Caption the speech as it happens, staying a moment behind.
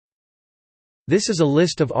This is a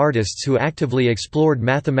list of artists who actively explored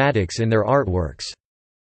mathematics in their artworks.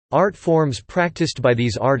 Art forms practiced by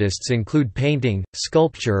these artists include painting,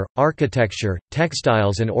 sculpture, architecture,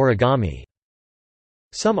 textiles and origami.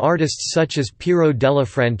 Some artists such as Piero della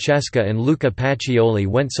Francesca and Luca Pacioli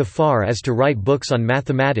went so far as to write books on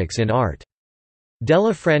mathematics in art.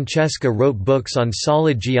 Della Francesca wrote books on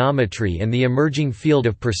solid geometry and the emerging field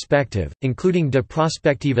of perspective, including De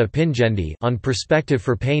Prospectiva Pingendi on perspective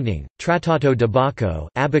for painting, Trattato di Bacco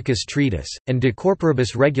abacus treatise, and De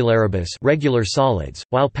Corporibus Regularibus regular solids,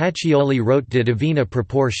 while Pacioli wrote De Divina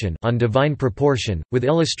Proportion on divine proportion, with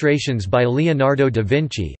illustrations by Leonardo da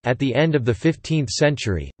Vinci. At the end of the 15th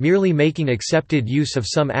century, merely making accepted use of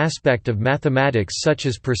some aspect of mathematics such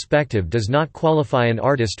as perspective does not qualify an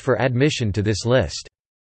artist for admission to this list.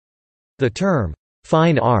 The term,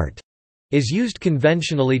 fine art, is used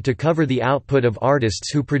conventionally to cover the output of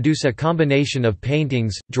artists who produce a combination of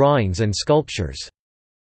paintings, drawings and sculptures.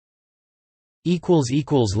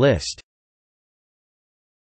 List